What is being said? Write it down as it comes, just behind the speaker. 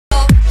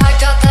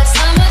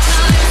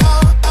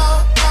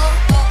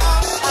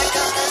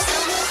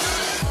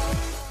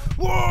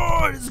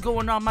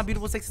going on, my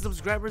beautiful sexy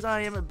subscribers?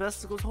 I am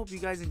Epicness. Hope you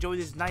guys enjoy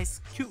this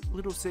nice cute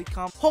little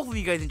sitcom. Hopefully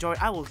you guys enjoy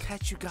it. I will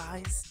catch you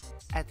guys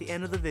at the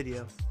end of the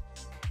video.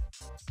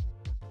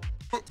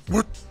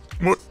 Where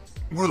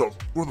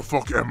the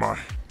fuck am I?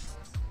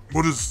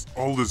 What is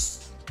all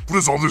this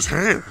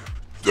hair?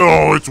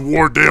 Oh, it's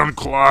war day on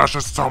Clash.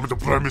 It's time to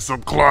play me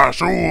some Clash.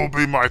 Who will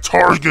be my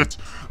target?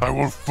 I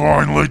will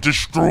finally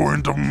destroy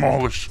and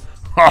demolish.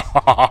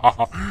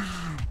 Oh,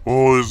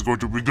 this is going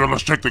to be good.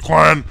 Let's check the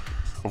clan.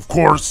 Of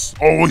course,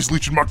 always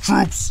leeching my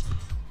troops.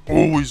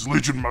 Always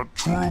leeching my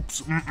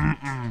troops.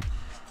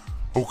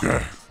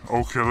 Okay,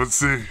 let's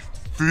see.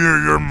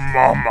 Fear your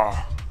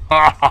mama.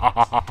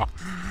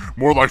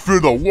 More like fear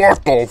the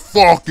what the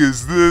fuck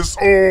is this?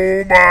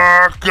 Oh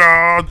my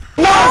god.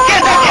 No,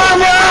 get the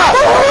camera!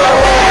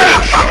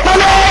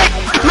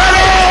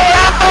 Money!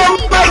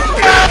 Oh my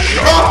god!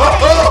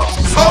 Hold up!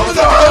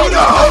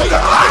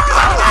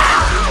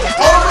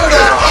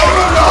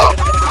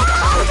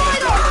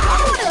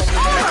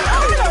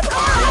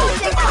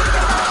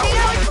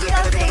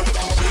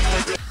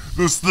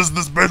 This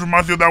base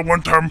reminds me of that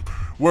one time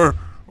where,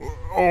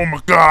 oh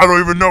my god, I don't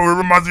even know, it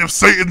reminds me of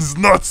Satan's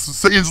nuts,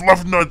 Satan's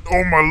left nut.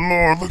 Oh my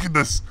lord, look at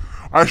this.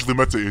 I actually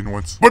met Satan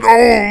once. But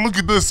oh, look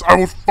at this, I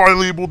was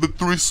finally able to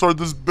 3-star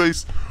this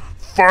base,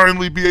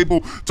 finally be able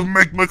to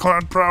make my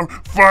clan proud,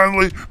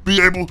 finally be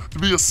able to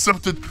be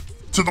accepted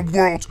to the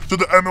world, to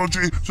the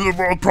MLG, to the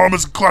World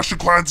Promise, Clash of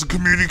Clans, and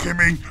Community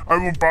Gaming. I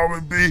will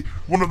probably be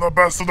one of the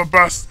best of the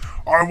best.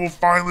 I will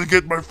finally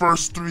get my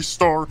first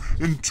 3-star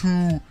in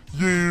 2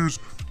 years.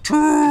 2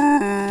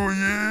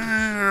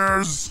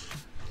 years.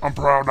 I'm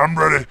proud. I'm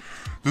ready.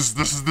 This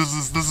is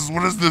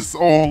what is this?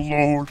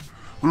 Oh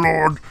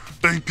Lord,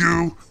 thank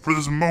you for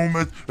this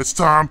moment. It's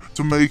time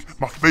to make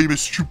my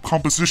famous troop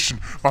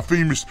composition. My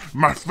famous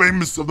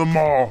of them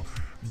all.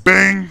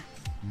 Bang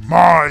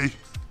my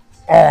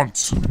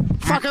aunt.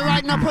 Fucking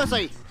right in the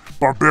pussy.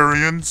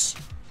 Barbarians,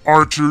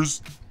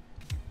 archers,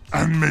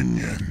 and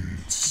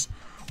minions.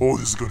 Oh,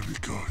 this is gonna be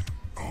good.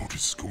 Oh,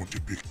 this is going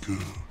to be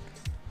good.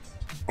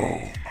 Oh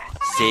my.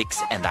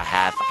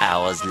 6.5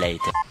 hours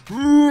later.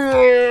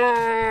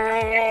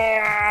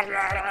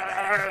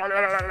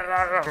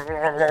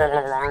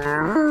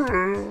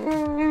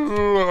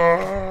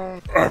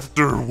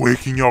 After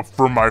waking up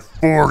from my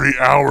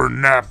 40-hour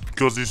nap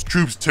because these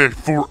troops take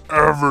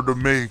forever to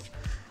make,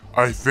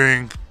 I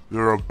think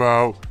they're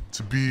about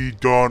to be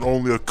done.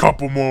 Only a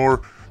couple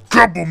more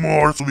so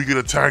we can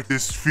attack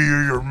this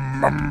fear your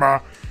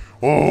mama.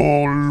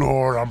 Oh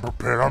Lord, I'm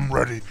prepared. I'm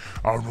ready.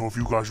 I don't know if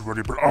you guys are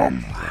ready, but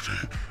I'm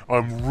ready.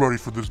 I'm ready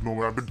for this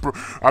moment.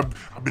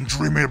 I've been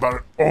dreaming about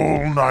it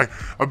all night,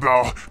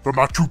 about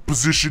my troop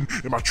position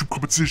and my troop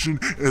competition,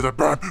 and a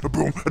bam, a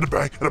boom, and a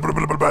bang, and a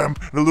bam,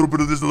 and a little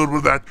bit of this, and a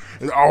little bit of that.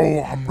 And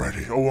oh, I'm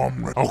ready.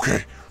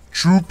 Okay,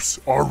 troops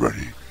are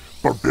ready.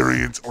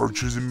 Barbarians,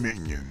 archers, and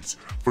minions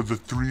for the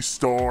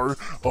 3-star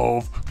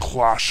of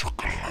Clash of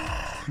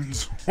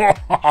Clans.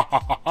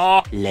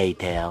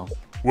 Later.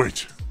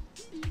 Wait,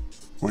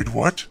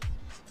 what?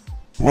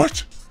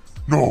 What?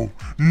 No!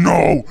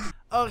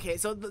 Okay,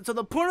 so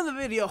the point of the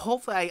video,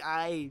 hopefully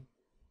I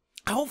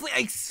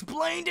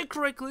explained it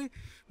correctly.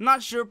 I'm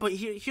not sure, but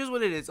here's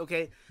what it is.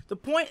 Okay, the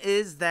point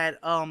is that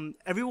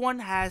everyone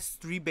has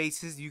 3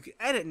 bases. You can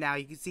edit now.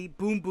 You can see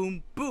boom,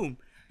 boom, boom.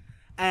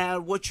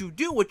 And what you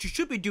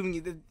should be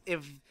doing,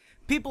 if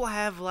people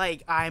have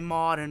like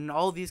iMod and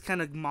all these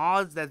kind of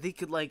mods that they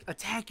could like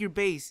attack your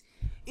base,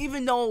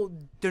 even though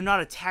they're not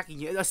attacking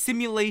you, a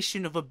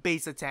simulation of a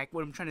base attack.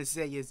 What I'm trying to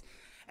say is,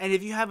 and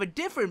if you have a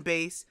different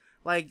base,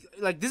 like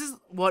this is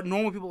what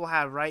normal people will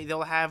have, right?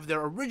 They'll have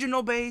their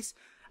original base.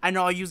 I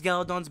know I use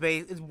Galadon's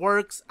base. It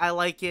works. I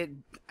like it.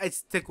 I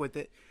stick with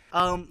it.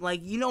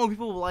 Like, you know,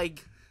 people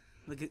like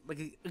a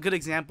good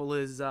example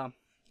is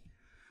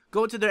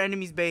go to their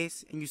enemy's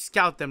base and you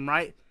scout them,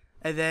 right?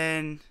 And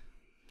then,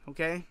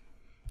 okay,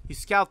 you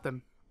scout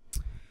them.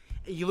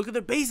 You look at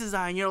their base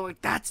design, you're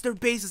like, that's their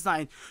base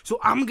design. So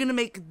I'm gonna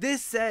make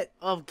this set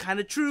of kind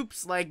of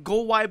troops, like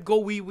Go Wipe, Go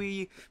Wee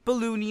Wee,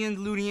 Balloonians,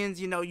 Loonians,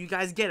 you know, you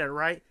guys get it,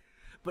 right?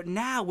 But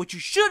now, what you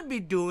should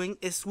be doing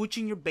is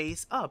switching your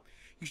base up.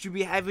 You should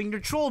be having your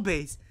troll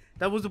base.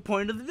 That was the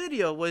point of the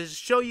video, was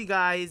show you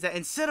guys that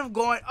instead of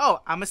going,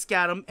 oh, I'm gonna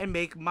scout them and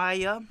make my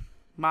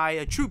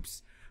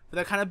troops for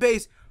that kind of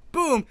base,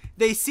 boom,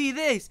 they see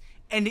this,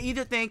 and they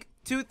either think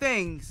 2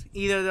 things.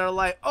 Either they're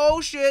like,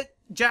 oh shit,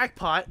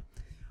 jackpot,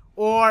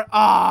 or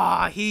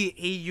he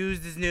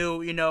used his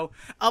new, you know,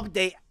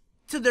 update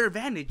to their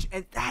advantage.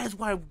 And that is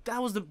why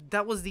that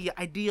was the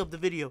idea of the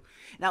video.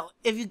 Now,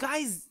 if you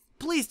guys,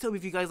 please tell me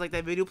if you guys like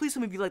that video. Please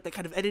tell me if you like that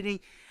kind of editing.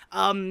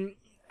 I mean,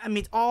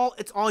 it's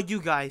all you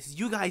guys.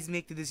 You guys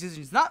make the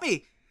decisions, not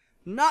me.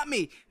 Not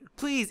me.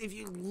 Please, if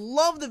you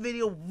love the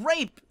video,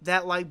 rape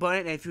that like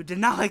button. And if you did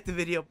not like the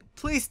video,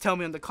 please tell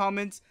me in the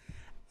comments.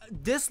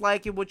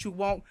 Dislike it, what you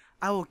want.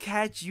 I will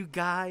catch you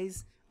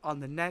guys on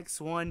the next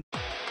one.